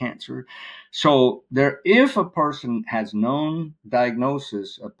prostate cancer. So if a person has known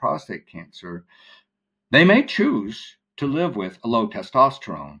diagnosis of prostate cancer, they may choose to live with a low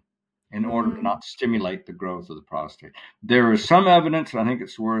testosterone in order to not stimulate the growth of the prostate. There is some evidence, and I think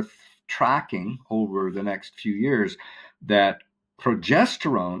it's worth tracking over the next few years, that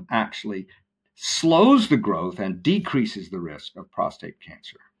progesterone actually slows the growth and decreases the risk of prostate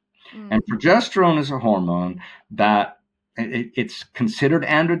cancer. And progesterone is a hormone that it's considered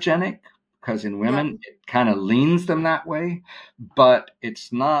androgenic because in women it kind of leans them that way, but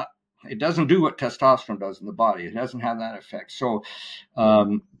it's not. It doesn't do what testosterone does in the body. It doesn't have that effect. So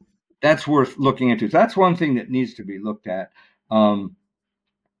that's worth looking into. So that's one thing that needs to be looked at.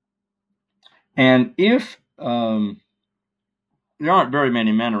 And if there aren't very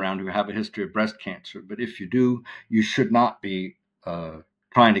many men around who have a history of breast cancer, but if you do, you should not be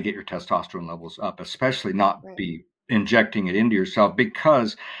trying to get your testosterone levels up, especially not be injecting it into yourself,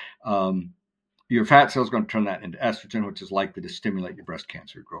 because your fat cells are going to turn that into estrogen, which is likely to stimulate your breast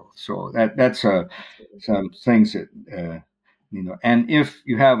cancer growth. So that's some things that, and if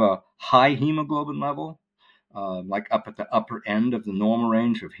you have a high hemoglobin level, like up at the upper end of the normal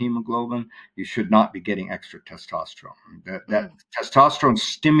range of hemoglobin, you should not be getting extra testosterone. That testosterone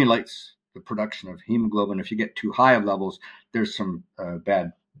stimulates the production of hemoglobin. If you get too high of levels, there's some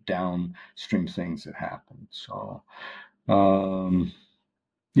bad downstream things that happen. So,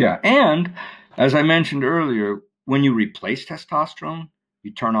 yeah. And as I mentioned earlier, when you replace testosterone,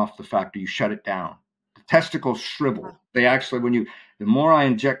 you turn off the factor, you shut it down. The testicles shrivel. They actually, the more I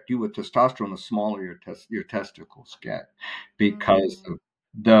inject you with testosterone, the smaller your testicles get, because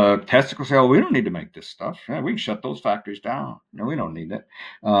the testicles say, oh, we don't need to make this stuff. Yeah, we can shut those factories down. No, we don't need it.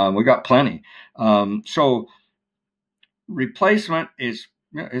 We got plenty. So replacement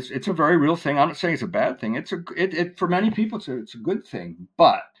it's a very real thing. I'm not saying it's a bad thing. It's for many people, it's a good thing.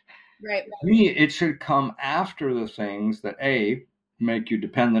 But to me, it should come after the things that make you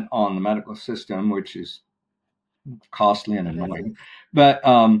dependent on the medical system, which is costly and annoying, but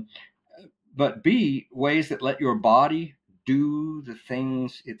B, ways that let your body do the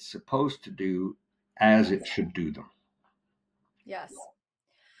things it's supposed to do as it should do them. Yes.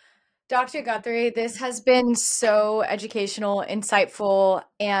 Dr. Guthrie, this has been so educational, insightful,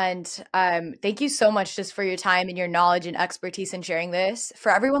 and thank you so much just for your time and your knowledge and expertise in sharing this.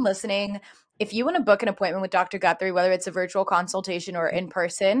 For everyone listening, if you want to book an appointment with Dr. Guthrie, whether it's a virtual consultation or in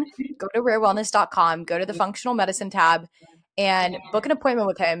person, go to rarewellness.com, go to the functional medicine tab, and book an appointment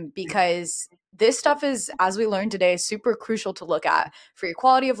with him, because this stuff is, as we learned today, super crucial to look at for your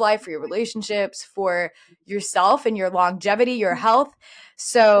quality of life, for your relationships, for yourself and your longevity, your health.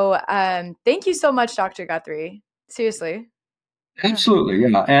 So thank you so much, Dr. Guthrie. Seriously.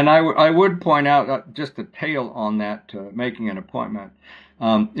 Absolutely, yeah. And I would point out just the tail on that, making an appointment.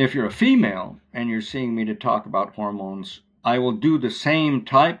 If you're a female and you're seeing me to talk about hormones, I will do the same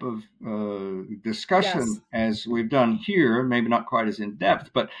type of discussion as we've done here, maybe not quite as in depth,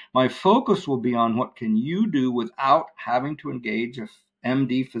 but my focus will be on what can you do without having to engage a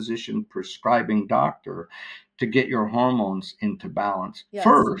MD physician prescribing doctor to get your hormones into balance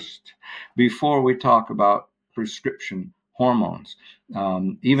first, before we talk about prescription hormones.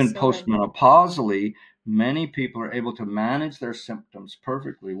 Even postmenopausally, many people are able to manage their symptoms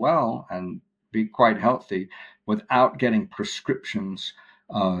perfectly well and be quite healthy without getting prescriptions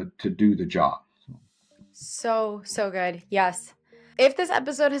to do the job. So good. Yes. If this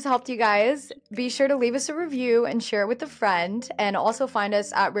episode has helped you guys, be sure to leave us a review and share it with a friend, and also find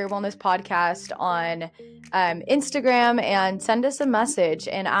us at Rare Wellness Podcast on Instagram, and send us a message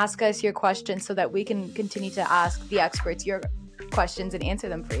and ask us your questions so that we can continue to ask the experts your questions and answer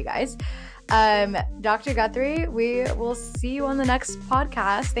them for you guys. Dr. Guthrie, we will see you on the next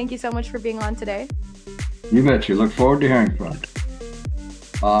podcast. Thank you so much for being on today. You bet you. Look forward to hearing from you.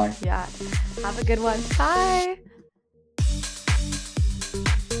 Bye. Yeah. Have a good one. Bye.